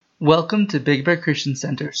Welcome to Big Bear Christian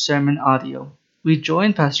Center Sermon Audio. We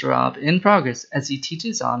join Pastor Rob in progress as he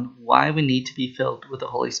teaches on why we need to be filled with the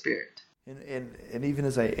Holy Spirit. And even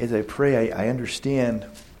as I pray, I understand,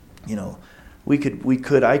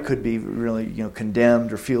 I could be really,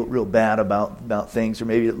 condemned or feel real bad about things, or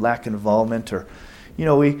maybe lack involvement, or,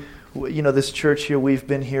 this church here, we've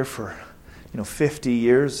been here for, 50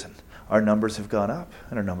 years, and our numbers have gone up,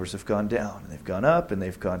 and our numbers have gone down, and they've gone up, and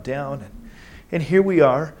they've gone down, and here we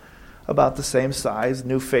are, about the same size,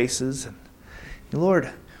 new faces, and Lord,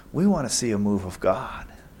 we want to see a move of God.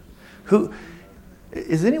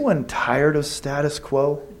 Is anyone tired of status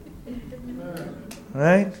quo?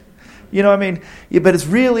 Right? But it's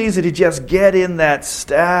real easy to just get in that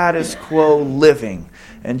status quo living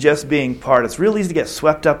and just being part. It's real easy to get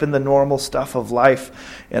swept up in the normal stuff of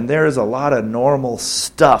life, and there is a lot of normal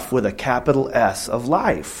stuff with a capital S of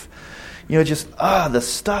life. The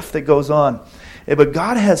stuff that goes on. But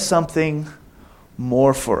God has something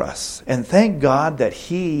more for us, and thank God that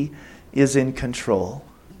He is in control.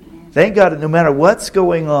 Thank God that no matter what's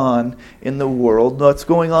going on in the world, what's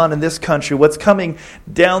going on in this country, what's coming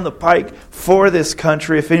down the pike for this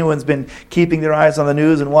country, if anyone's been keeping their eyes on the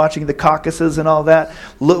news and watching the caucuses and all that,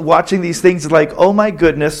 watching these things like, oh my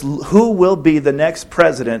goodness, who will be the next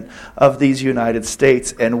president of these United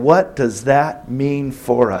States, and what does that mean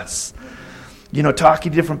for us?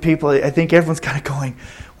 Talking to different people, I think everyone's kind of going,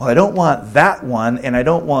 well, I don't want that one, and I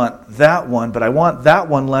don't want that one, but I want that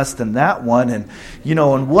one less than that one, and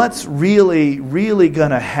what's really, really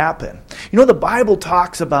going to happen? The Bible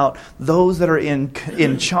talks about those that are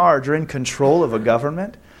in charge or in control of a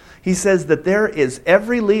government. He says that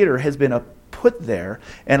every leader has been put there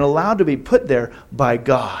and allowed to be put there by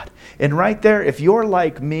God. And right there, if you're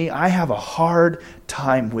like me, I have a hard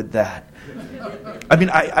time with that.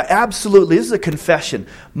 I absolutely, this is a confession.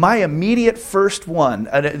 My immediate first one,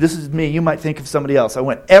 and this is me, you might think of somebody else. I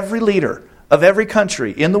went, every leader of every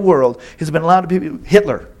country in the world has been allowed to be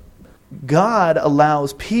Hitler. God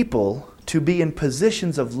allows people to be in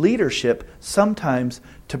positions of leadership sometimes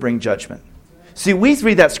to bring judgment. See, we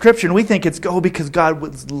read that scripture and we think it's because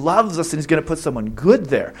God loves us and He's going to put someone good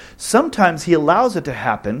there. Sometimes He allows it to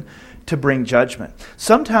happen to bring judgment.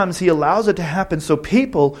 Sometimes He allows it to happen so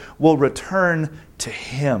people will return to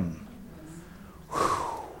Him.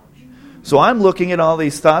 So I'm looking at all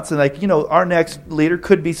these thoughts and our next leader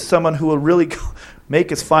could be someone who will really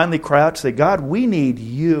make us finally cry out to say, God, we need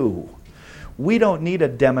You. We don't need a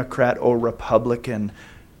Democrat or Republican.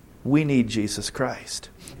 We need Jesus Christ.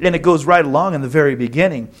 And it goes right along in the very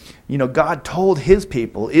beginning. God told His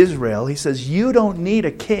people, Israel, He says, you don't need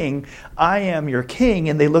a king. I am your king.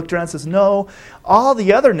 And they looked around and says, no, all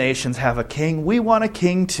the other nations have a king. We want a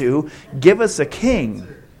king too. Give us a king.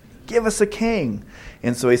 Give us a king.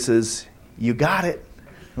 And so He says, you got it.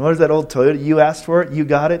 And what is that old Toyota? You asked for it. You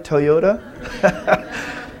got it, Toyota.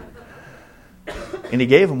 And He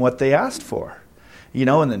gave them what they asked for.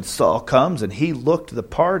 And then Saul comes and he looked the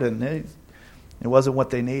part and it wasn't what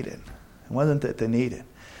they needed. It wasn't that they needed.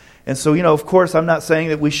 And so, of course, I'm not saying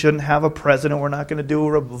that we shouldn't have a president. We're not going to do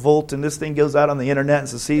a revolt and this thing goes out on the internet and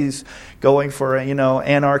says he's going for,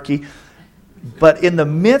 anarchy. But in the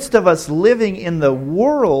midst of us living in the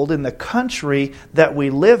world, in the country that we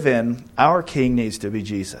live in, our king needs to be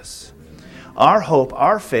Jesus. Our hope,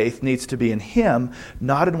 our faith needs to be in Him,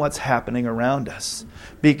 not in what's happening around us.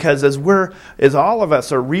 Because as all of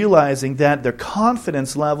us are realizing that the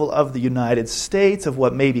confidence level of the United States, of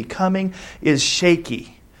what may be coming, is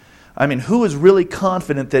shaky. Who is really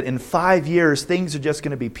confident that in 5 years things are just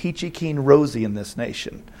going to be peachy keen rosy in this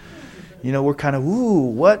nation? We're kind of,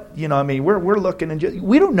 what? We're looking and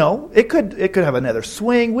we don't know. It could have another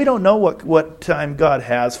swing. We don't know what time God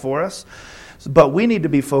has for us. But we need to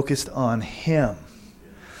be focused on Him.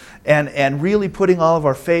 And really putting all of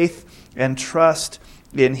our faith and trust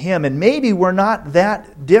in Him. And maybe we're not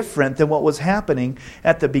that different than what was happening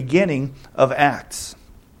at the beginning of Acts.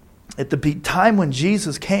 At the time when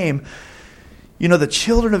Jesus came, the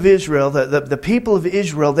children of Israel, the people of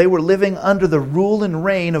Israel, they were living under the rule and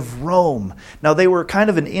reign of Rome. Now they were kind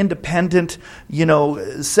of an independent,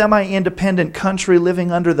 semi-independent country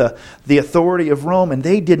living under the authority of Rome, and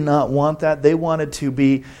they did not want that. They wanted to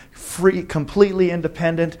be free, completely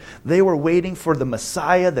independent. They were waiting for the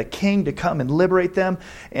Messiah, the King, to come and liberate them,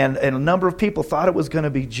 and a number of people thought it was going to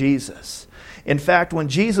be Jesus. In fact, when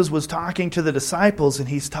Jesus was talking to the disciples and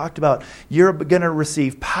He's talked about, you're going to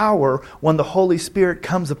receive power when the Holy Spirit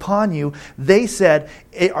comes upon you, they said,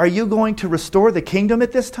 are you going to restore the kingdom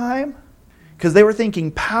at this time? Because they were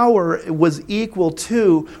thinking power was equal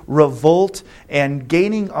to revolt and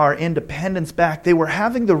gaining our independence back. They were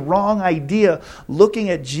having the wrong idea,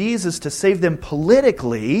 looking at Jesus to save them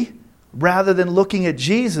politically rather than looking at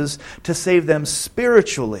Jesus to save them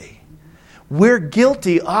spiritually. We're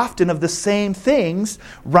guilty often of the same things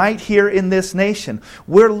right here in this nation.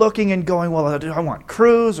 We're looking and going, well, I want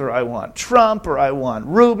Cruz, or I want Trump, or I want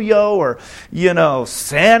Rubio, or,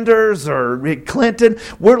 Sanders, or Clinton.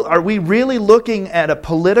 Are we really looking at a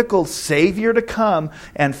political savior to come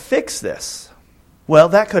and fix this? Well,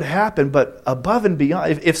 that could happen, but above and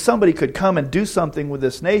beyond, if somebody could come and do something with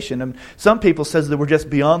this nation, and some people says that we're just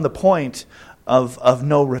beyond the point of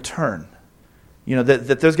no return.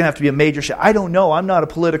 That there's going to have to be a major shift. I don't know. I'm not a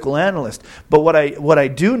political analyst. But what I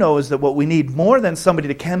do know is that what we need more than somebody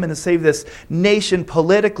to come in and save this nation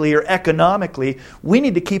politically or economically, we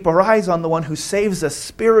need to keep our eyes on the one who saves us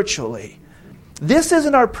spiritually. This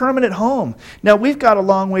isn't our permanent home. Now, we've got a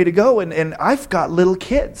long way to go, and I've got little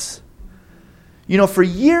kids. For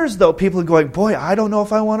years, though, people are going, boy, I don't know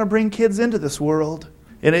if I want to bring kids into this world.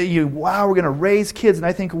 And we're going to raise kids. And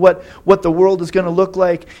I think what the world is going to look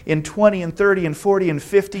like in 20 and 30 and 40 and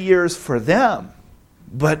 50 years for them.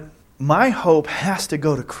 But my hope has to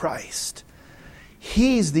go to Christ.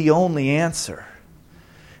 He's the only answer.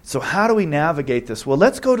 So how do we navigate this? Well,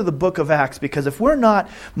 let's go to the book of Acts, because if we're not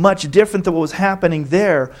much different than what was happening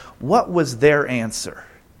there, what was their answer?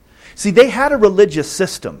 See, they had a religious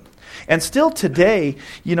system. And still today,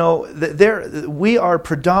 we are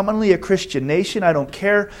predominantly a Christian nation. I don't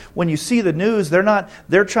care when you see the news,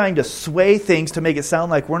 they're trying to sway things to make it sound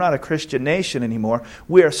like we're not a Christian nation anymore.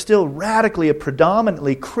 We are still radically a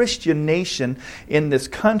predominantly Christian nation in this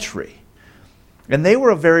country. And they were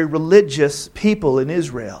a very religious people in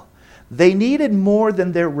Israel. They needed more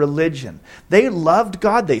than their religion. They loved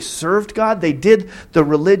God. They served God. They did the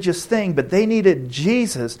religious thing, but they needed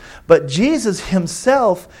Jesus. But Jesus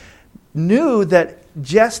himself knew that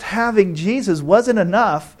just having Jesus wasn't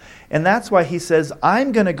enough, and that's why he says,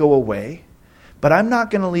 I'm going to go away, but I'm not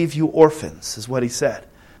going to leave you orphans, is what he said.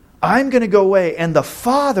 I'm going to go away, and the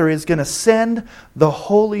Father is going to send the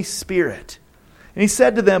Holy Spirit. And he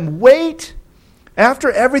said to them, wait.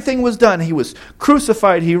 After everything was done, he was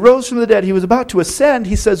crucified, he rose from the dead, he was about to ascend.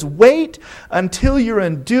 He says, wait until you're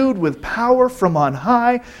endued with power from on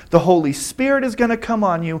high. The Holy Spirit is going to come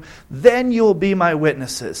on you. Then you'll be my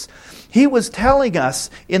witnesses. He was telling us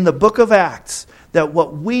in the book of Acts that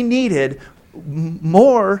what we needed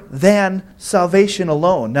more than salvation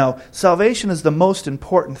alone. Now, salvation is the most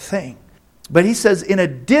important thing. But he says, in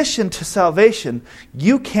addition to salvation,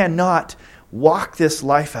 you cannot walk this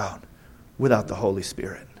life out without the Holy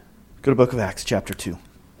Spirit. Go to the book of Acts, chapter 2.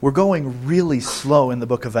 We're going really slow in the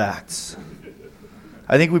book of Acts.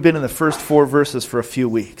 I think we've been in the first 4 verses for a few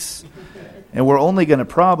weeks. And we're only going to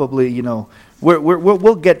probably,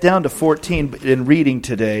 we'll get down to 14 in reading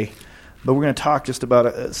today. But we're going to talk just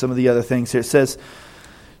about some of the other things here. It says,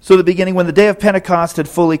 so at the beginning, when the day of Pentecost had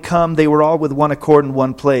fully come, they were all with one accord in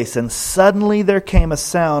one place. And suddenly there came a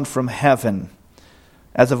sound from heaven,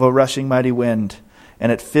 as of a rushing mighty wind,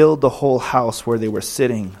 and it filled the whole house where they were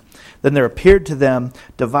sitting. Then there appeared to them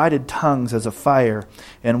divided tongues as of fire,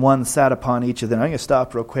 and one sat upon each of them. I'm going to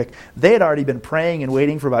stop real quick. They had already been praying and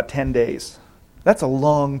waiting for about 10 days. That's a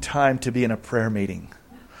long time to be in a prayer meeting.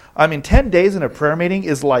 10 days in a prayer meeting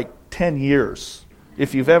is like 10 years,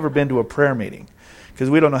 if you've ever been to a prayer meeting, because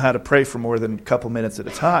we don't know how to pray for more than a couple minutes at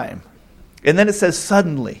a time. And then it says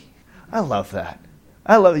suddenly. I love that.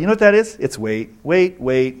 I love it. You know what that is? It's wait,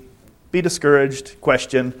 be discouraged,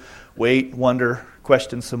 question, wait, wonder,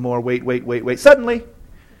 question some more, wait. Suddenly.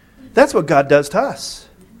 That's what God does to us.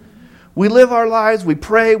 We live our lives, we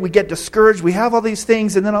pray, we get discouraged, we have all these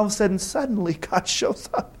things, and then all of a sudden, suddenly God shows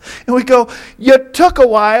up. And we go, you took a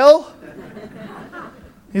while.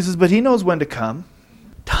 He says, but he knows when to come.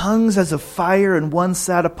 Tongues as of fire, and one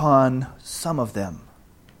sat upon some of them.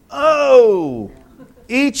 Oh,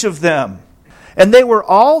 each of them. And they were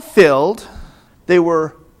all filled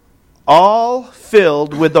with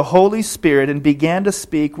the Holy Spirit, and began to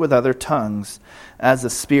speak with other tongues as the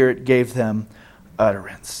Spirit gave them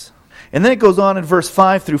utterance. And then it goes on in verse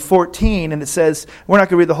 5 through 14, and it says, we're not going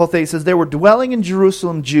to read the whole thing. It says, there were dwelling in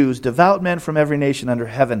Jerusalem Jews, devout men from every nation under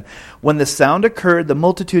heaven. When the sound occurred, the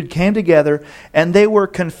multitude came together, and they were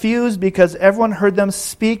confused because everyone heard them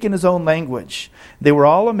speak in his own language. They were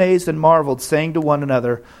all amazed and marveled, saying to one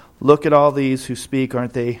another, look at all these who speak,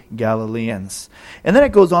 aren't they Galileans? And then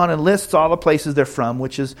it goes on and lists all the places they're from,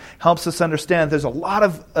 which helps us understand there's a lot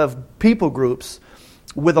of people groups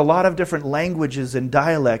with a lot of different languages and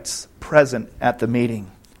dialects present at the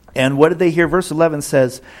meeting. And what did they hear? Verse 11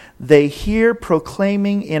 says, they hear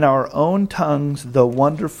proclaiming in our own tongues the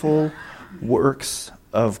wonderful works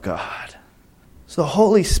of God. So the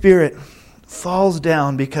Holy Spirit falls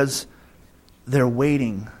down because they're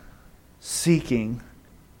waiting, seeking,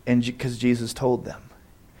 and because Jesus told them.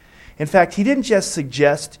 In fact, he didn't just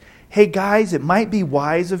suggest, hey guys, it might be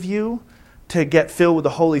wise of you to get filled with the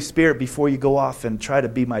Holy Spirit before you go off and try to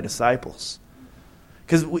be my disciples.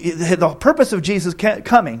 Because the purpose of Jesus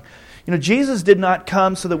coming, Jesus did not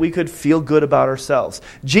come so that we could feel good about ourselves.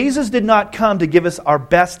 Jesus did not come to give us our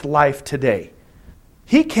best life today.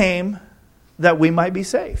 He came that we might be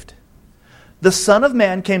saved. The Son of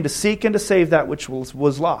Man came to seek and to save that which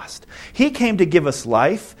was lost. He came to give us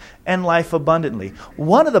life and life abundantly.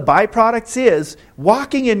 One of the byproducts is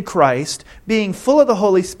walking in Christ, being full of the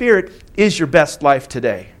Holy Spirit is your best life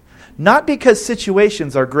today. Not because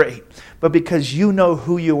situations are great, but because you know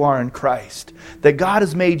who you are in Christ. That God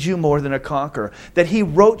has made you more than a conqueror. That He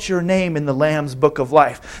wrote your name in the Lamb's book of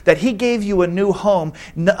life. That He gave you a new home,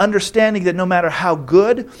 understanding that no matter how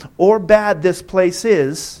good or bad this place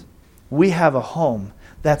is, we have a home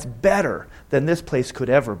that's better than this place could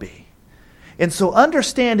ever be. And so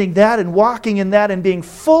understanding that and walking in that and being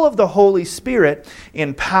full of the Holy Spirit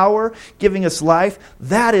in power, giving us life,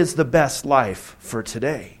 that is the best life for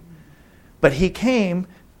today. But He came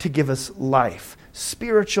to give us life,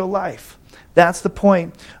 spiritual life. That's the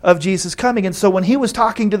point of Jesus coming. And so when He was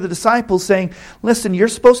talking to the disciples saying, listen,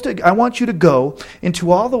 I want you to go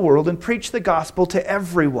into all the world and preach the gospel to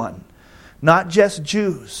everyone, not just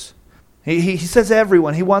Jews. He says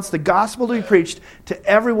everyone. He wants the gospel to be preached to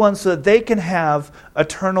everyone so that they can have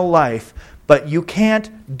eternal life. But you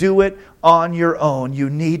can't do it on your own.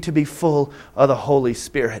 You need to be full of the Holy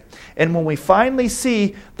Spirit. And when we finally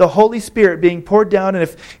see the Holy Spirit being poured down,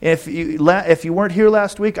 and if you weren't here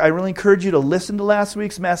last week, I really encourage you to listen to last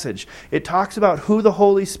week's message. It talks about who the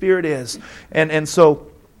Holy Spirit is. And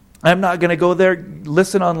so I'm not going to go there.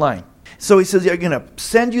 Listen online. So He says, I'm going to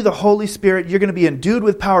send you the Holy Spirit. You're going to be endued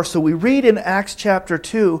with power. So we read in Acts chapter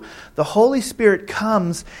 2, the Holy Spirit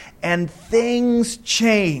comes and things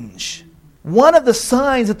change. One of the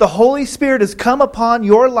signs that the Holy Spirit has come upon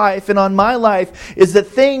your life and on my life is that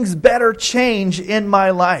things better change in my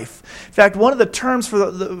life. In fact, one of the terms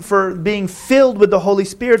for being filled with the Holy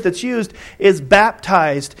Spirit that's used is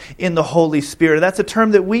baptized in the Holy Spirit. That's a term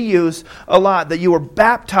that we use a lot, that you were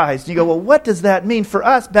baptized. You go, well, what does that mean? For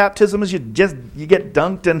us, baptism is you get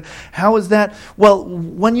dunked, and how is that? Well,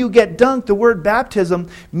 when you get dunked, the word baptism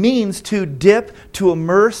means to dip, to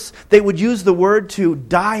immerse. They would use the word to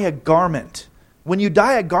dye a garment. When you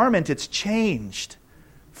dye a garment, it's changed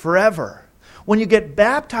forever. When you get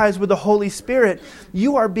baptized with the Holy Spirit,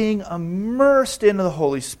 you are being immersed into the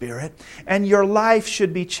Holy Spirit, and your life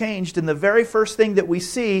should be changed. And the very first thing that we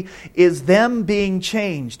see is them being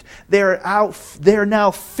changed. They're now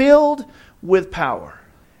filled with power,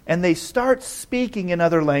 and they start speaking in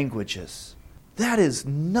other languages. That is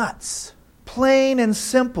nuts. Plain and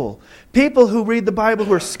simple. People who read the Bible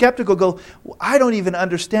who are skeptical go, I don't even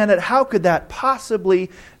understand it. How could that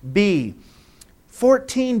possibly be?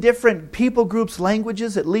 14 different people groups,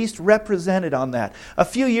 languages at least represented on that. A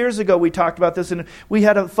few years ago we talked about this, and we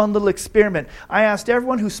had a fun little experiment. I asked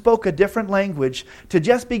everyone who spoke a different language to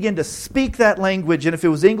just begin to speak that language, and if it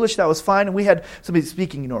was English, that was fine. And we had somebody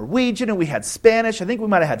speaking Norwegian, and we had Spanish. I think we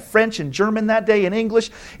might have had French and German that day, and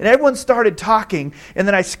English. And everyone started talking, and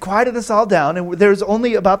then I quieted us all down, and there's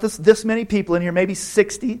only about this many people in here, maybe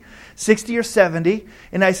 60 or 70.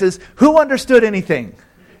 And I says, who understood anything?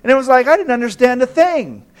 And it was like, I didn't understand a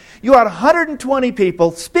thing. You had 120 people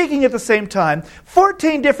speaking at the same time,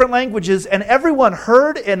 14 different languages, and everyone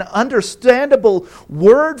heard an understandable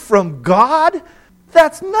word from God?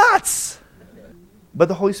 That's nuts. But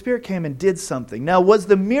the Holy Spirit came and did something. Now, was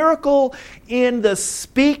the miracle in the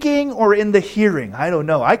speaking or in the hearing? I don't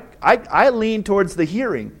know. I lean towards the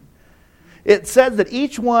hearing. It says that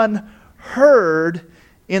each one heard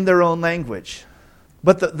in their own language.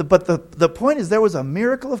 But the point is there was a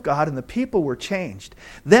miracle of God and the people were changed.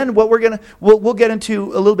 Then what we'll get into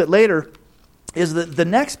a little bit later is the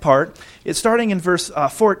next part. It's starting in verse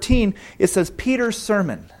 14. It says Peter's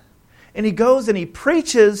sermon. And he goes and he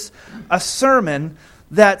preaches a sermon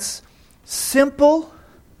that's simple,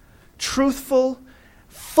 truthful,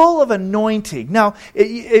 full of anointing. Now,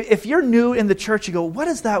 if you're new in the church, you go, what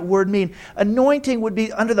does that word mean? Anointing would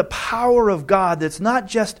be under the power of God. That's not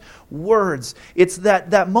just words. It's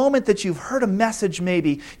that moment that you've heard a message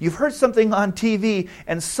maybe. You've heard something on TV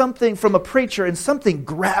and something from a preacher and something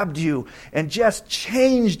grabbed you and just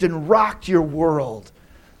changed and rocked your world.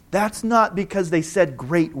 That's not because they said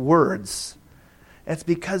great words. It's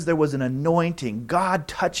because there was an anointing, God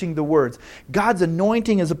touching the words. God's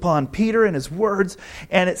anointing is upon Peter and his words,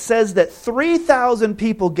 and it says that 3,000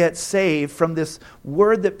 people get saved from this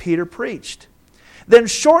word that Peter preached. Then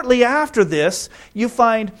shortly after this, you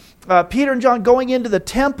find Peter and John going into the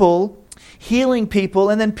temple, healing people,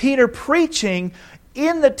 and then Peter preaching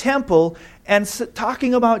in the temple and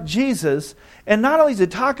talking about Jesus. And not only does he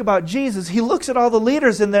talk about Jesus, he looks at all the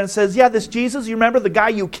leaders and then says, yeah, this Jesus, you remember the guy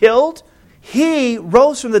you killed? He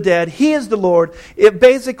rose from the dead. He is the Lord.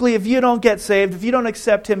 Basically, if you don't get saved, if you don't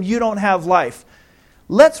accept him, you don't have life.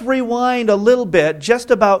 Let's rewind a little bit, just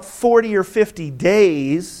about 40 or 50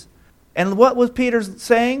 days. And what was Peter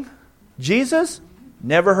saying? Jesus?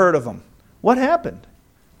 Never heard of him. What happened?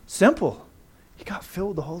 Simple. He got filled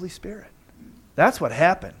with the Holy Spirit. That's what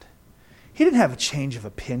happened. He didn't have a change of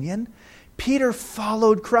opinion. Peter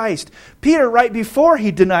followed Christ. Peter, right before he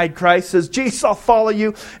denied Christ, says, Jesus, I'll follow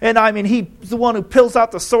you. And he's the one who pulls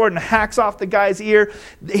out the sword and hacks off the guy's ear.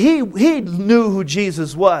 He knew who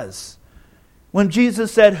Jesus was. When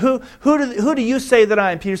Jesus said, who do you say that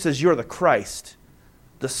I am? Peter says, you're the Christ,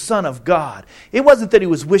 the Son of God. It wasn't that he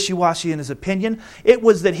was wishy-washy in his opinion. It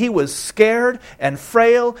was that he was scared and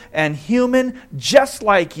frail and human, just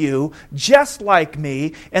like you, just like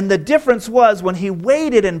me. And the difference was when he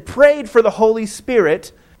waited and prayed for the Holy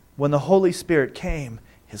Spirit, when the Holy Spirit came,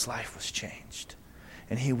 his life was changed.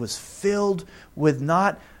 And he was filled with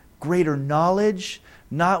not greater knowledge,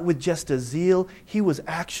 not with just a zeal. He was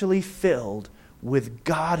actually filled with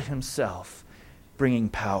God himself, bringing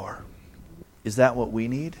power. Is that what we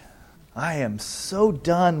need? I am so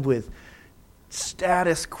done with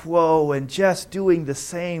status quo and just doing the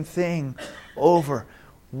same thing over.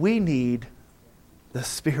 We need the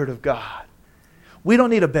Spirit of God. We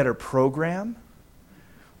don't need a better program.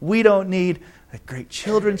 We don't need a great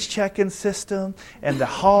children's check-in system and the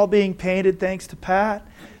hall being painted thanks to Pat.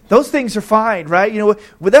 Those things are fine, right?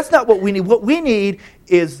 But that's not what we need. What we need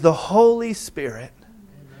is the Holy Spirit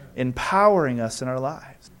empowering us in our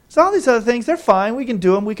lives. So all these other things, they're fine. We can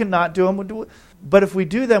do them. We can not do them. But if we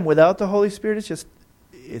do them without the Holy Spirit,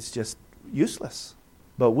 it's just useless.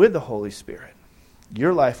 But with the Holy Spirit,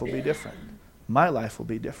 your life will be different. My life will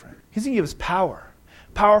be different. He's going to give us power.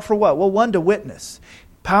 Power for what? Well, one, to witness.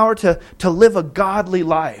 Power to live a godly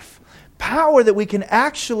life. Power that we can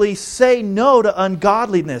actually say no to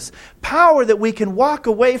ungodliness. Power that we can walk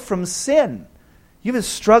away from sin. You've been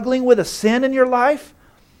struggling with a sin in your life?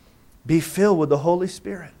 Be filled with the Holy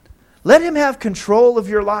Spirit. Let him have control of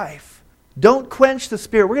your life. Don't quench the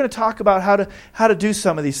Spirit. We're going to talk about how to do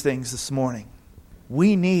some of these things this morning.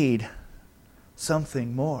 We need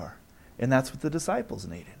something more. And that's what the disciples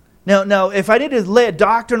needed. Now, if I need to lay a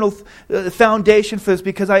doctrinal foundation for this,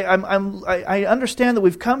 because I understand that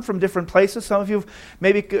we've come from different places. Some of you have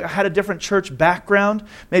maybe had a different church background.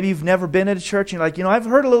 Maybe you've never been in a church. And you're like, I've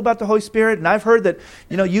heard a little about the Holy Spirit, and I've heard that,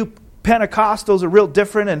 you Pentecostals are real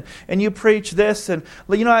different, and you preach this. And,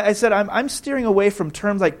 I said, I'm steering away from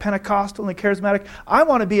terms like Pentecostal and charismatic. I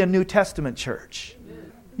want to be a New Testament church.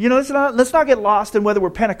 Let's not get lost in whether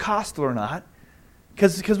we're Pentecostal or not,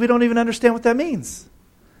 because we don't even understand what that means.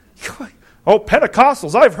 Oh,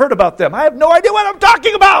 Pentecostals, I've heard about them. I have no idea what I'm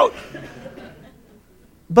talking about.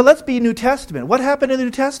 But let's be New Testament. What happened in the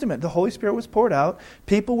New Testament? The Holy Spirit was poured out.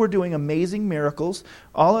 People were doing amazing miracles,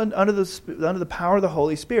 all under the power of the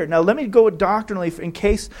Holy Spirit. Now, let me go doctrinally, in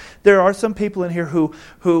case there are some people in here who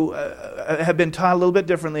have been taught a little bit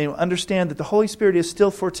differently, and understand that the Holy Spirit is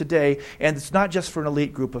still for today, and it's not just for an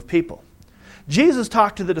elite group of people. Jesus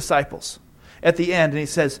talked to the disciples at the end, and he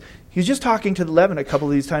says, he was just talking to the 11 a couple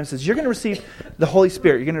of these times. He says, you're going to receive the Holy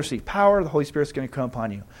Spirit. You're going to receive power. The Holy Spirit's going to come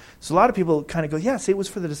upon you. So a lot of people kind of go, yes, it was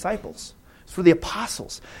for the disciples. It's for the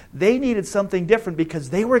apostles. They needed something different because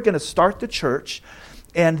they were going to start the church,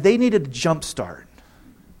 and they needed a jump start.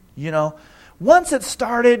 Once it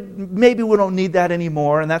started, maybe we don't need that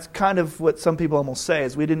anymore, and that's kind of what some people almost say,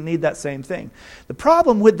 is we didn't need that same thing. The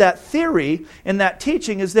problem with that theory and that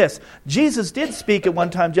teaching is this. Jesus did speak at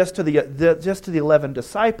one time just to the 11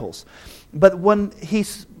 disciples, but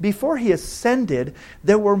before he ascended,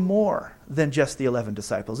 there were more than just the 11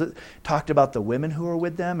 disciples. It talked about the women who were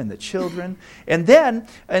with them and the children. And then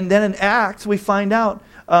in Acts, we find out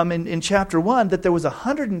in chapter 1 that there was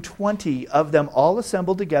 120 of them all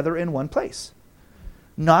assembled together in one place.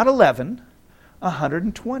 Not 11,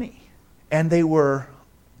 120. And they were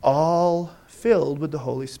all filled with the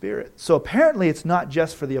Holy Spirit. So apparently it's not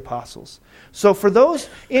just for the apostles. So for those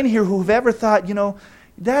in here who've ever thought,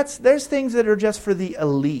 there's things that are just for the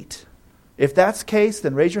elite. If that's the case,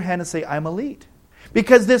 then raise your hand and say, I'm elite.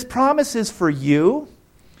 Because this promise is for you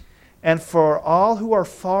and for all who are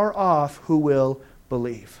far off who will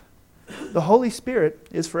believe. The Holy Spirit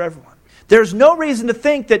is for everyone. There's no reason to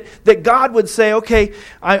think that God would say, okay,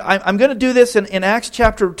 I'm going to do this in Acts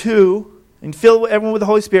chapter 2 and fill everyone with the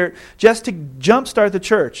Holy Spirit just to jumpstart the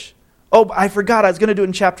church. Oh, I forgot, I was going to do it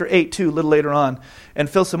in chapter 8 too, a little later on, and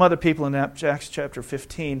fill some other people in Acts chapter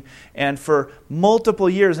 15. And for multiple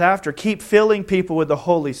years after, keep filling people with the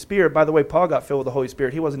Holy Spirit. By the way, Paul got filled with the Holy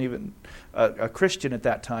Spirit. He wasn't even a Christian at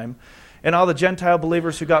that time. And all the Gentile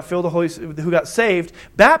believers who got filled with the Holy, who got saved,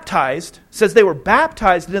 baptized, says they were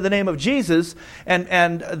baptized into the name of Jesus, and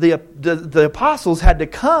the apostles had to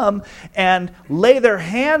come and lay their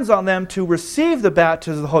hands on them to receive the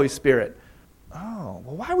baptism of the Holy Spirit. Oh,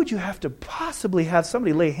 well, why would you have to possibly have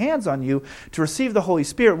somebody lay hands on you to receive the Holy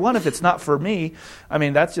Spirit? One, if it's not for me, I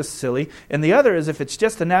mean, that's just silly. And the other is, if it's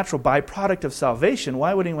just a natural byproduct of salvation,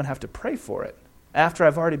 why would anyone have to pray for it after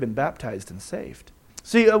I've already been baptized and saved?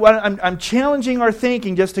 See, I'm challenging our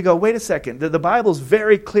thinking just to go, wait a second, the Bible's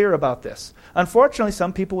very clear about this. Unfortunately,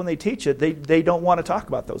 some people, when they teach it, they don't want to talk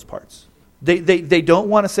about those parts. They don't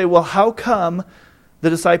want to say, well, how come the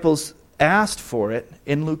disciples asked for it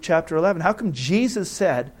in Luke chapter 11? How come Jesus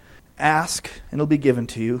said, ask and it'll be given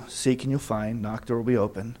to you, seek and you'll find, knock, door will be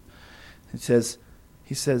open? He says,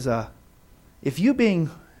 if you being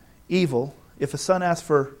evil, if a son asks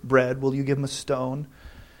for bread, will you give him a stone?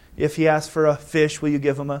 If he asks for a fish, will you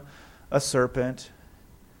give him a serpent?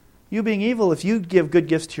 You being evil, if you give good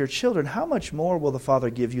gifts to your children, how much more will the Father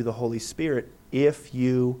give you the Holy Spirit if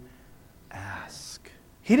you ask?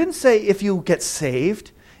 He didn't say if you get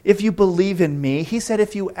saved, if you believe in me. He said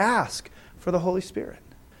if you ask for the Holy Spirit.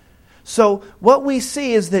 So what we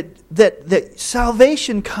see is that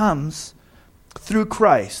salvation comes through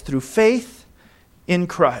Christ, through faith in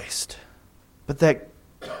Christ. But that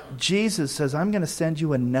Jesus says, I'm going to send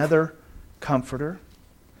you another comforter.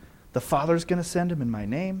 The Father's going to send him in my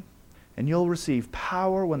name, and you'll receive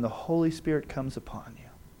power when the Holy Spirit comes upon you.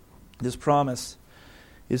 This promise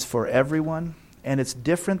is for everyone, and it's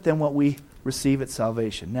different than what we receive at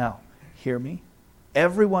salvation. Now, hear me.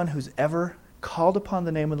 Everyone who's ever called upon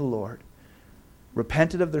the name of the Lord,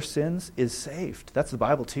 repented of their sins, is saved. That's what the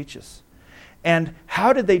Bible teaches. And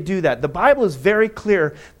how did they do that? The Bible is very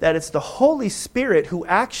clear that it's the Holy Spirit who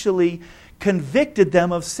actually convicted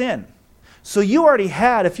them of sin. So you already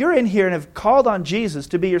had, if you're in here and have called on Jesus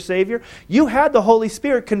to be your Savior, you had the Holy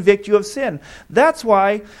Spirit convict you of sin. That's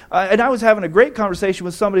why, and I was having a great conversation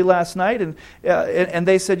with somebody last night, and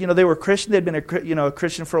they said, they were Christian, they'd been a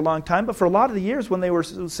Christian for a long time, but for a lot of the years when they were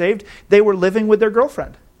saved, they were living with their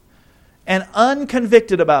girlfriend, and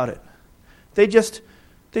unconvicted about it. They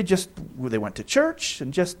went to church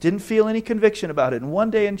and just didn't feel any conviction about it. And one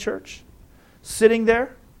day in church, sitting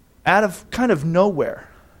there, out of kind of nowhere,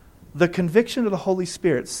 the conviction of the Holy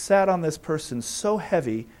Spirit sat on this person so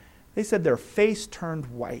heavy, they said their face turned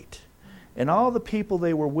white. And all the people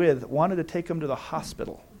they were with wanted to take him to the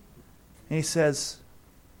hospital. And he says,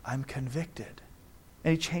 I'm convicted.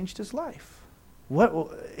 And he changed his life.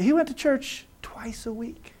 He went to church twice a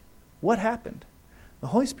week. What happened? The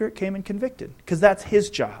Holy Spirit came and convicted, because that's his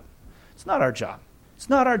job. It's not our job. It's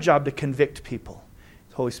not our job to convict people.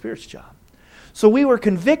 It's the Holy Spirit's job. So we were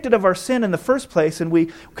convicted of our sin in the first place, and we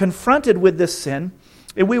confronted with this sin,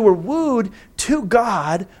 and we were wooed to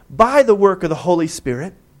God by the work of the Holy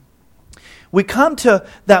Spirit. We come to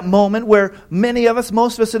that moment where many of us,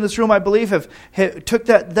 most of us in this room, I believe, have took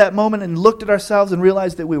that moment and looked at ourselves and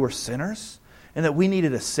realized that we were sinners, and that we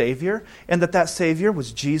needed a Savior, and that Savior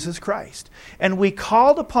was Jesus Christ. And we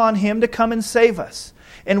called upon him to come and save us.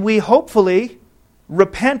 And we hopefully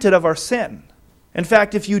repented of our sin. In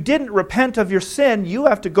fact, if you didn't repent of your sin, you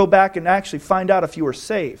have to go back and actually find out if you were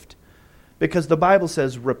saved. Because the Bible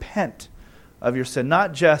says repent of your sin.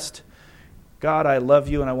 Not just, God, I love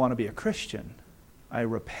you and I want to be a Christian. I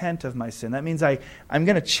repent of my sin. That means I'm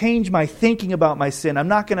going to change my thinking about my sin. I'm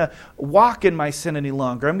not going to walk in my sin any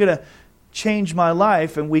longer. I'm going to change my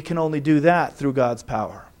life, and we can only do that through God's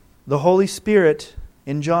power. The Holy Spirit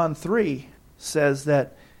in John 3 says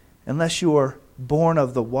that unless you are born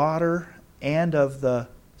of the water and of the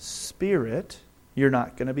Spirit, you're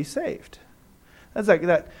not going to be saved. That's like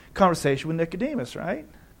that conversation with Nicodemus, right?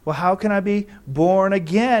 Well, how can I be born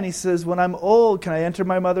again? He says, when I'm old, can I enter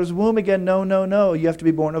my mother's womb again? No. You have to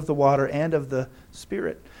be born of the water and of the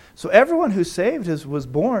Spirit. So everyone who's saved was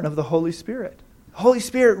born of the Holy Spirit. The Holy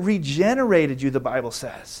Spirit regenerated you, the Bible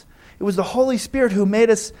says. It was the Holy Spirit who made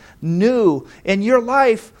us new in your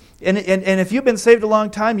life. And if you've been saved a long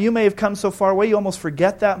time, you may have come so far away, you almost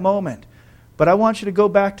forget that moment. But I want you to go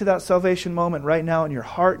back to that salvation moment right now in your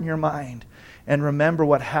heart and your mind and remember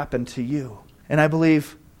what happened to you. And I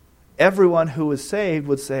believe everyone who is saved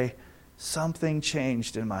would say, something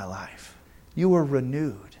changed in my life. You were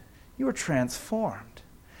renewed. You were transformed.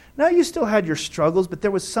 Now you still had your struggles, but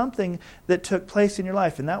there was something that took place in your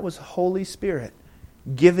life, and that was Holy Spirit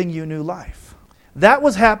giving you new life. That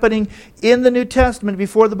was happening in the New Testament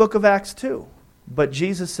before the book of Acts too. But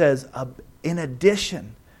Jesus says, in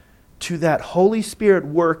addition to that Holy Spirit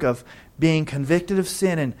work of being convicted of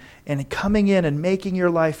sin and coming in and making your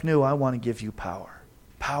life new, I want to give you power.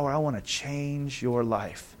 Power, I want to change your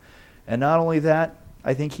life. And not only that,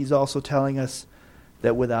 I think he's also telling us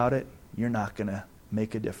that without it, you're not going to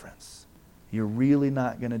make a difference. You're really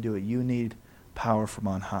not going to do it. You need power from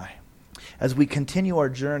on high. As we continue our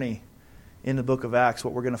journey in the book of Acts,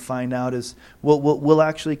 what we're going to find out is we'll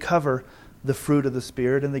actually cover the fruit of the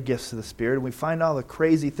Spirit and the gifts of the Spirit. And we find all the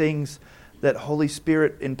crazy things that Holy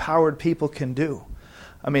Spirit empowered people can do.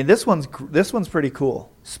 I mean, this one's pretty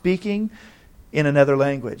cool. Speaking in another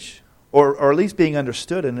language, or at least being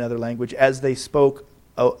understood in another language as they spoke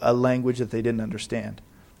a language that they didn't understand.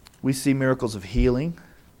 We see miracles of healing,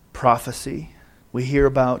 prophecy. We hear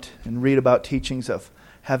about and read about teachings of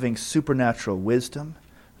having supernatural wisdom,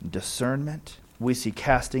 discernment. We see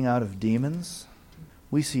casting out of demons.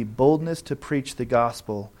 We see boldness to preach the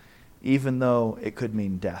gospel, even though it could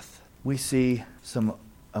mean death. We see some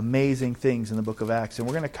amazing things in the book of Acts, and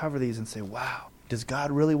we're going to cover these and say, wow, does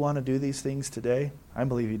God really want to do these things today? I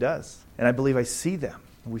believe he does. And I believe I see them.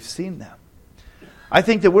 We've seen them. I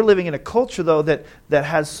think that we're living in a culture, though, that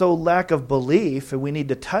has so lack of belief, and we need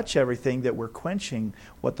to touch everything, that we're quenching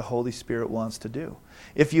what the Holy Spirit wants to do.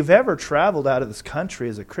 If you've ever traveled out of this country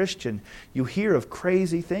as a Christian, you hear of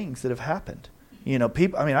crazy things that have happened. You know,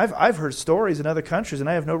 people. I mean, I've heard stories in other countries, and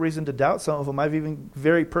I have no reason to doubt some of them. I've even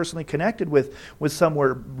very personally connected with some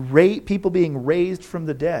where people being raised from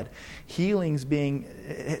the dead, healings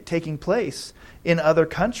taking place in other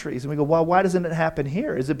countries, and we go, well, why doesn't it happen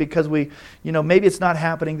here? Is it because maybe it's not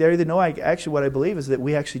happening there either? No, actually, what I believe is that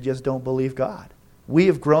we actually just don't believe God. We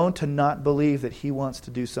have grown to not believe that he wants to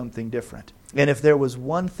do something different. And if there was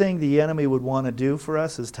one thing the enemy would want to do for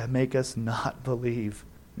us, is to make us not believe.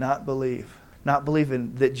 Not believe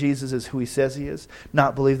that Jesus is who he says he is.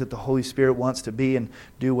 Not believe that the Holy Spirit wants to be and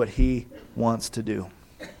do what he wants to do.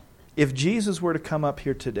 If Jesus were to come up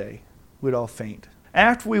here today, we'd all faint.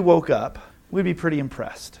 After we woke up, we'd be pretty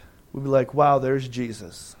impressed. We'd be like, wow, there's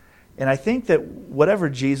Jesus. And I think that whatever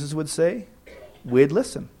Jesus would say, we'd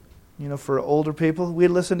listen. You know, for older people, we'd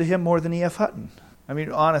listen to him more than E.F. Hutton. I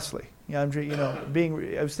mean, honestly. I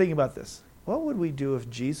was thinking about this. What would we do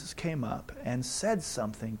if Jesus came up and said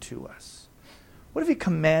something to us? What if he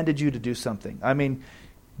commanded you to do something? I mean,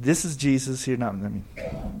 this is Jesus here.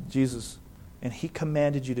 Jesus. And he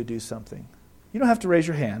commanded you to do something. You don't have to raise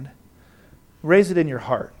your hand. Raise it in your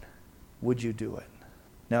heart. Would you do it?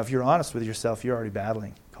 Now, if you're honest with yourself, you're already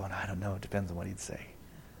battling. Going, I don't know. It depends on what he'd say.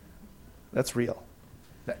 That's real.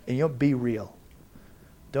 And be real.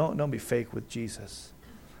 Don't be fake with Jesus.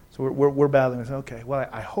 So we're battling. Okay, well,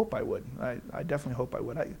 I hope I would. I definitely hope I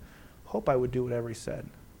would. I hope I would do whatever he said.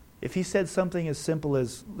 If he said something as simple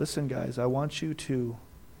as, listen, guys, I want you to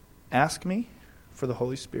ask me for the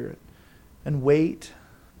Holy Spirit and wait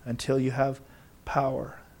until you have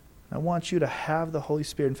power. I want you to have the Holy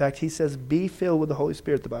Spirit. In fact, he says, be filled with the Holy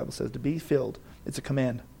Spirit, the Bible says, to be filled. It's a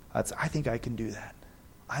command. I think I can do that.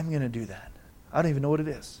 I'm going to do that. I don't even know what it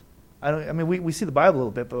is. We see the Bible a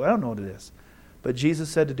little bit, but I don't know what it is. But Jesus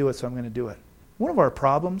said to do it, so I'm going to do it. One of our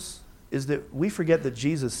problems is that we forget that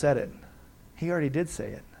Jesus said it. He already did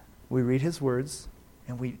say it. We read his words,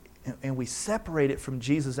 and we separate it from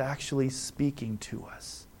Jesus actually speaking to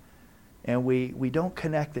us. And we don't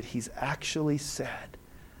connect that he's actually said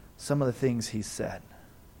some of the things he said.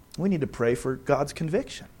 We need to pray for God's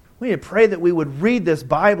conviction. We need to pray that we would read this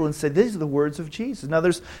Bible and say, these are the words of Jesus. Now,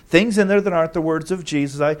 there's things in there that aren't the words of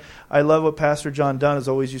Jesus. I love what Pastor John Dunn has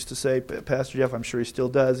always used to say. Pastor Jeff, I'm sure he still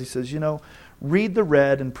does. He says, read the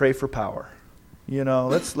red and pray for power.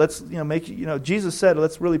 Let's make Jesus said,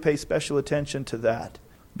 let's really pay special attention to that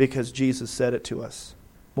because Jesus said it to us.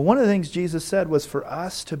 But one of the things Jesus said was for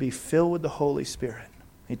us to be filled with the Holy Spirit.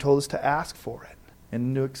 He told us to ask for it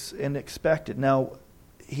and expect it. Now,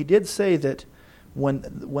 he did say that when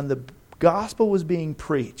the gospel was being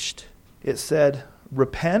preached, it said,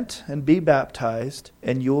 repent and be baptized,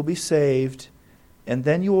 and you will be saved, and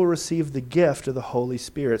then you will receive the gift of the Holy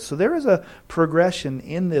Spirit. So there is a progression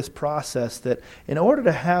in this process that in order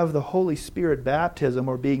to have the Holy Spirit baptism,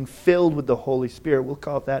 or being filled with the Holy Spirit, we'll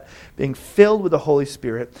call it that, being filled with the Holy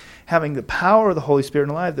Spirit, having the power of the Holy Spirit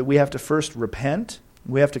in our life, that we have to first repent,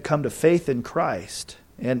 we have to come to faith in Christ.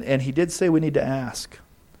 And he did say we need to ask.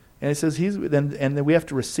 And he says and then we have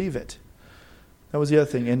to receive it. That was the other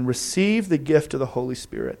thing. And receive the gift of the Holy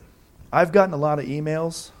Spirit. I've gotten a lot of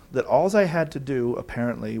emails that all I had to do,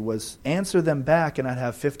 apparently, was answer them back, and I'd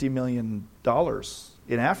have $50 million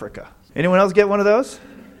in Africa. Anyone else get one of those?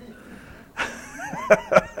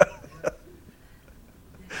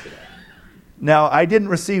 Now, I didn't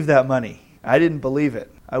receive that money. I didn't believe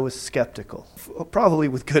it. I was skeptical, probably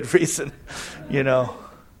with good reason.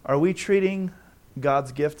 Are we treating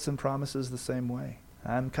God's gifts and promises the same way?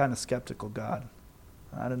 I'm kind of skeptical, God.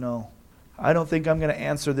 I don't know. I don't think I'm going to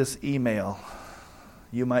answer this email.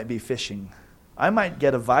 You might be phishing. I might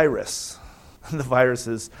get a virus. The virus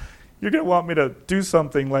is, you're going to want me to do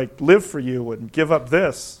something like live for you and give up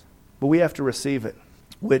this. But we have to receive it,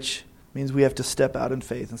 which means we have to step out in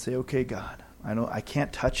faith and say, okay, God, I know I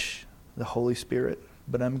can't touch the Holy Spirit,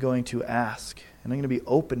 but I'm going to ask, and I'm going to be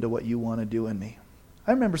open to what you want to do in me.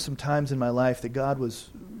 I remember some times in my life that God was,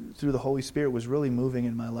 through the Holy Spirit, was really moving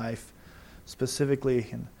in my life specifically.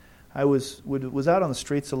 And I was out on the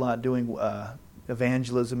streets a lot doing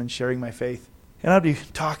evangelism and sharing my faith. And I'd be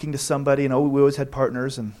talking to somebody, we always had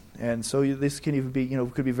partners, and so this can even be,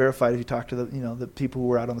 could be verified if you talk to the people who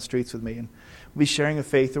were out on the streets with me, and we'd be sharing a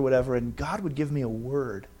faith or whatever, and God would give me a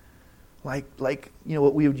word, like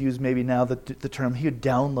what we would use maybe now, the term, he would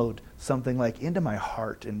download something like into my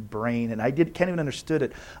heart and brain, and can't even understood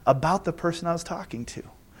it, about the person I was talking to.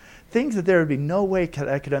 Things that there would be no way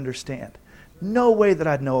I could understand, no way that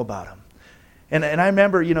I'd know about them. And I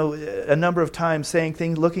remember, a number of times saying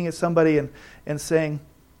things, looking at somebody and saying,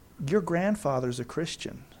 your grandfather's a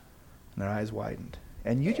Christian. And their eyes widened.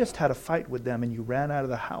 And you just had a fight with them and you ran out of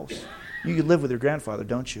the house. You live with your grandfather,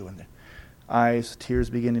 don't you? And their eyes, tears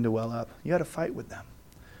beginning to well up. You had a fight with them.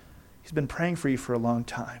 He's been praying for you for a long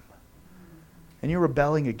time. And you're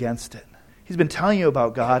rebelling against it. He's been telling you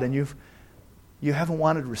about God and you haven't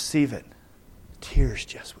wanted to receive it. Tears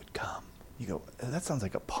just would come. You go, that sounds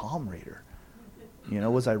like a palm reader.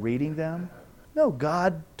 Was I reading them? No,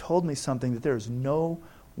 God told me something that there is no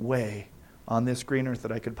way on this green earth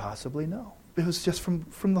that I could possibly know. It was just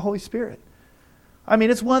from the Holy Spirit. I mean,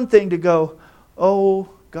 it's one thing to go, oh,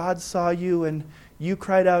 God saw you and you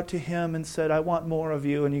cried out to him and said, I want more of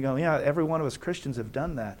you. And you go, yeah, every one of us Christians have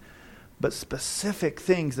done that. But specific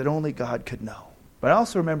things that only God could know. But I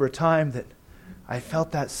also remember a time that I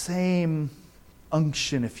felt that same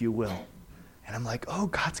unction, if you will. And I'm like, oh,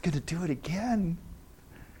 God's going to do it again.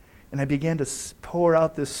 And I began to pour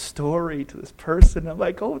out this story to this person. I'm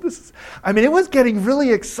like, oh, it was getting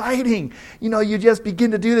really exciting. You just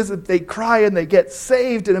begin to do this, and they cry and they get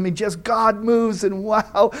saved. And just God moves and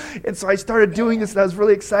wow. And so I started doing this, and I was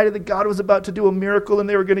really excited that God was about to do a miracle and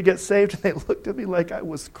they were going to get saved. And they looked at me like I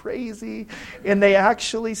was crazy. And they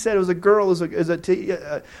actually said, it was a girl,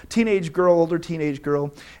 a teenage girl, older teenage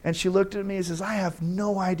girl. And she looked at me and says, I have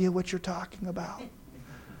no idea what you're talking about.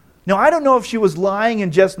 Now, I don't know if she was lying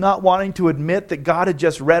and just not wanting to admit that God had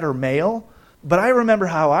just read her mail, but I remember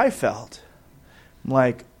how I felt. I'm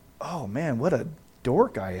like, oh man, what a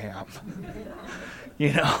dork I am.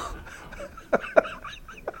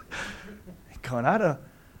 Going,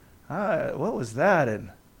 what was that?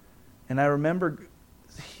 And I remember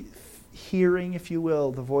hearing, if you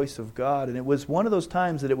will, the voice of God. And it was one of those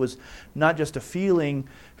times that it was not just a feeling,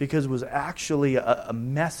 because it was actually a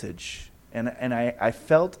message. And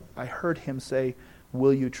I heard him say,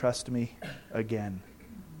 will you trust me again?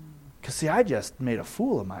 Because see, I just made a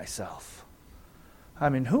fool of myself.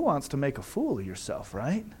 Who wants to make a fool of yourself,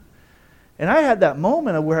 right? And I had that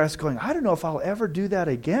moment where I was going, I don't know if I'll ever do that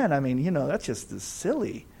again. That's just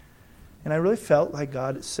silly. And I really felt like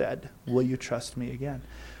God said, will you trust me again?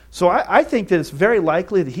 So I think that it's very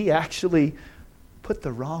likely that he actually put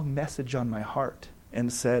the wrong message on my heart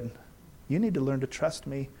and said, you need to learn to trust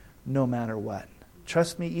me no matter what.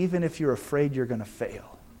 Trust me even if you're afraid you're going to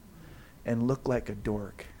fail and look like a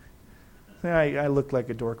dork. I looked like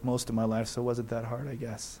a dork most of my life, so it wasn't that hard, I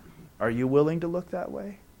guess. Are you willing to look that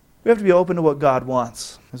way? We have to be open to what God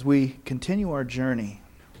wants. As we continue our journey,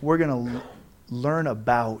 we're going to learn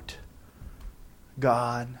about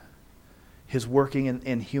God, his working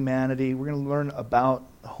in humanity. We're going to learn about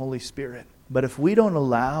the Holy Spirit. But if we don't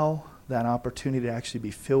allow that opportunity to actually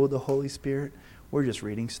be filled with the Holy Spirit, we're just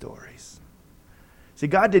reading stories. See,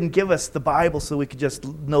 God didn't give us the Bible so we could just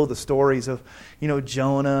know the stories of,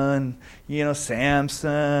 Jonah and,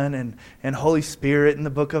 Samson and Holy Spirit in the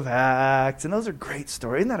book of Acts. And those are great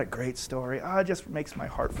stories. Isn't that a great story? It just makes my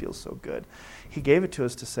heart feel so good. He gave it to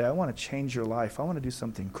us to say, I want to change your life. I want to do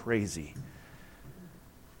something crazy.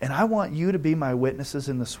 And I want you to be my witnesses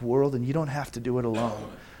in this world, and you don't have to do it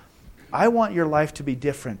alone. I want your life to be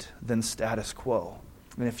different than status quo.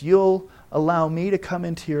 And if you'll allow me to come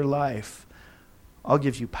into your life, I'll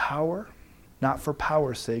give you power, not for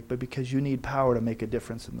power's sake, but because you need power to make a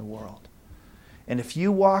difference in the world. And if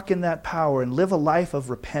you walk in that power and live a life of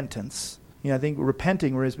repentance, I think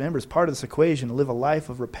repenting, remember, is part of this equation, to live a life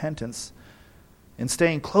of repentance and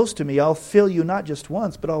staying close to me, I'll fill you not just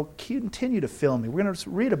once, but I'll continue to fill me. We're going to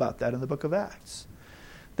read about that in the book of Acts.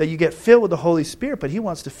 That you get filled with the Holy Spirit, but He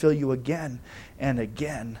wants to fill you again and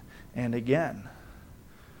again and again.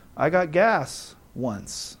 I got gas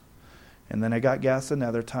once, and then I got gas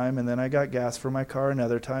another time, and then I got gas for my car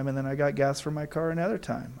another time, and then I got gas for my car another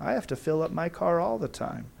time. I have to fill up my car all the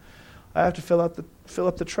time. I have to fill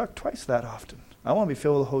up the truck twice that often. I want to be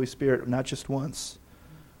filled with the Holy Spirit not just once,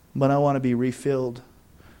 but I want to be refilled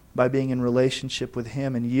by being in relationship with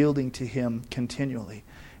Him and yielding to Him continually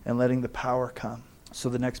and letting the power come. So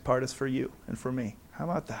the next part is for you and for me. How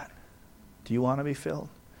about that? Do you want to be filled?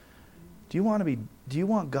 Do you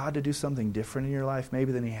want God to do something different in your life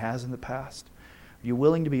maybe than He has in the past? Are you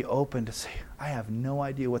willing to be open to say, I have no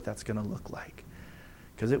idea what that's going to look like?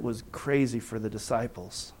 Because it was crazy for the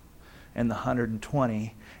disciples and the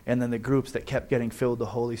 120 and then the groups that kept getting filled with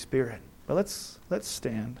the Holy Spirit. But let's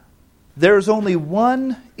stand. There's only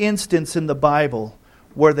one instance in the Bible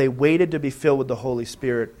where they waited to be filled with the Holy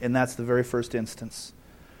Spirit, and that's the very first instance.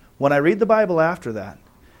 When I read the Bible after that,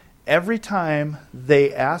 every time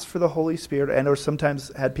they asked for the Holy Spirit, and or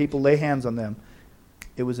sometimes had people lay hands on them,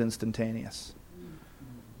 it was instantaneous.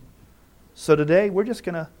 So today, we're just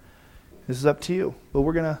going to, this is up to you, but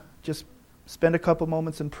we're going to just spend a couple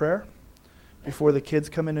moments in prayer before the kids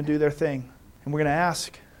come in and do their thing. And we're going to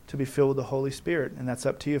ask to be filled with the Holy Spirit, and that's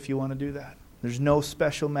up to you if you want to do that. There's no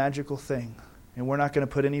special magical thing. And we're not going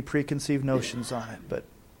to put any preconceived notions on it. But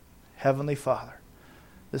Heavenly Father,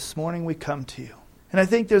 this morning we come to you. And I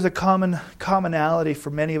think there's a commonality for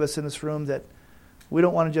many of us in this room that we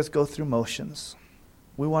don't want to just go through motions.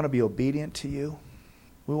 We want to be obedient to you.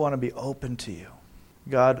 We want to be open to you.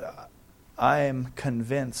 God, I am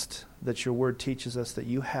convinced that your word teaches us that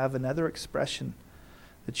you have another expression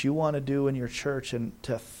that you want to do in your church and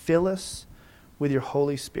to fill us with your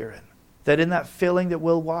Holy Spirit. That in that filling that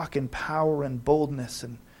we'll walk in power and boldness,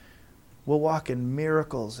 and we'll walk in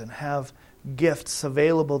miracles and have gifts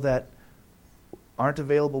available that aren't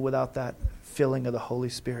available without that filling of the Holy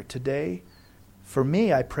Spirit. Today, for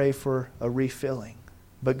me, I pray for a refilling.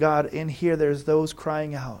 But God, in here there's those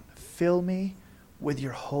crying out, fill me with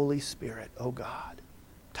your Holy Spirit, oh God.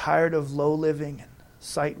 Tired of low living and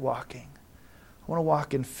sight walking. I want to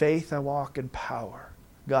walk in faith, I walk in power.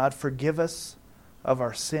 God, forgive us of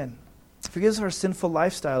our sin. Forgive us of our sinful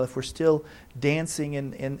lifestyle if we're still dancing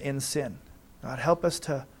in sin. God, help us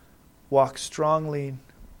to walk strongly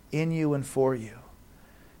in you and for you.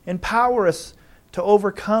 Empower us to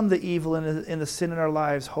overcome the evil and the sin in our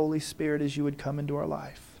lives, Holy Spirit, as you would come into our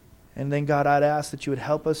life. And then, God, I'd ask that you would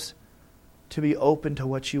help us to be open to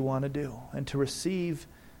what you want to do and to receive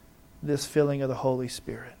this filling of the Holy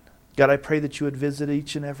Spirit. God, I pray that you would visit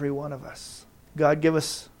each and every one of us. God, give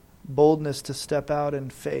us boldness to step out in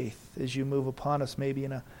faith as you move upon us, maybe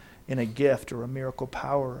in a gift or a miracle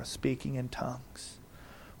power or speaking in tongues.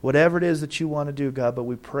 Whatever it is that you want to do, God, but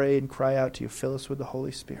we pray and cry out to you, fill us with the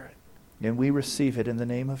Holy Spirit. And we receive it in the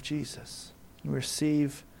name of Jesus. We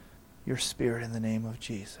receive your Spirit in the name of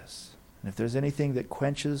Jesus. And if there's anything that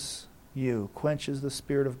quenches the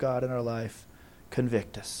Spirit of God in our life,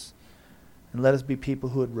 convict us. And let us be people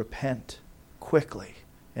who would repent quickly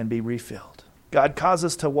and be refilled. God, cause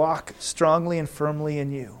us to walk strongly and firmly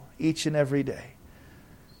in you each and every day.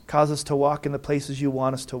 Cause us to walk in the places you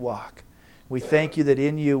want us to walk. We thank you that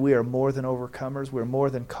in you we are more than overcomers. We're more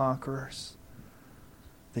than conquerors.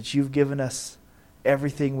 That you've given us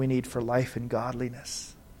everything we need for life and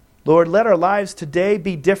godliness. Lord, let our lives today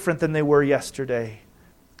be different than they were yesterday.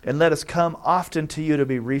 And let us come often to you to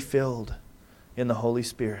be refilled in the Holy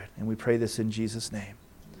Spirit. And we pray this in Jesus' name.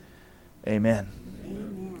 Amen.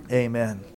 Amen. Amen.